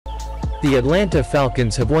The Atlanta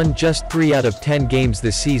Falcons have won just 3 out of 10 games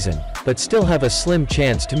this season, but still have a slim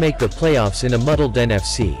chance to make the playoffs in a muddled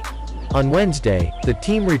NFC. On Wednesday, the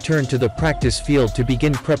team returned to the practice field to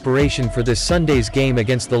begin preparation for this Sunday's game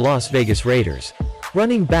against the Las Vegas Raiders.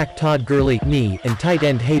 Running back Todd Gurley, knee, and tight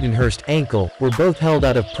end Hayden Hurst, ankle, were both held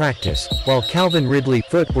out of practice, while Calvin Ridley,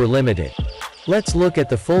 foot, were limited. Let's look at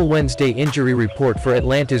the full Wednesday injury report for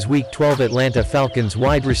Atlanta's Week 12. Atlanta Falcons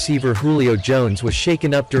wide receiver Julio Jones was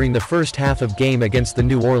shaken up during the first half of game against the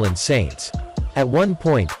New Orleans Saints. At one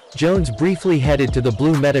point, Jones briefly headed to the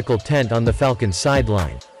blue medical tent on the Falcons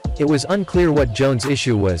sideline. It was unclear what Jones'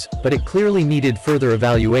 issue was, but it clearly needed further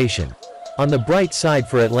evaluation. On the bright side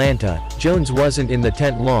for Atlanta, Jones wasn't in the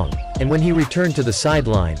tent long, and when he returned to the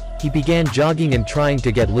sideline, he began jogging and trying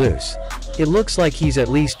to get loose. It looks like he's at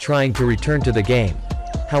least trying to return to the game.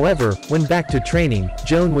 However, when back to training,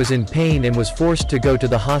 Jones was in pain and was forced to go to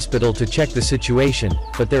the hospital to check the situation,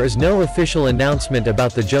 but there is no official announcement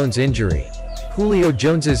about the Jones injury. Julio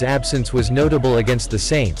Jones's absence was notable against the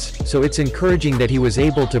Saints, so it's encouraging that he was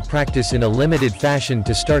able to practice in a limited fashion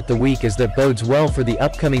to start the week, as that bodes well for the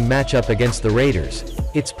upcoming matchup against the Raiders.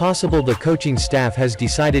 It's possible the coaching staff has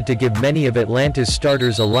decided to give many of Atlanta's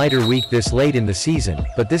starters a lighter week this late in the season,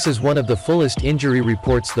 but this is one of the fullest injury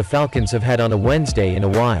reports the Falcons have had on a Wednesday in a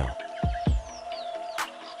while.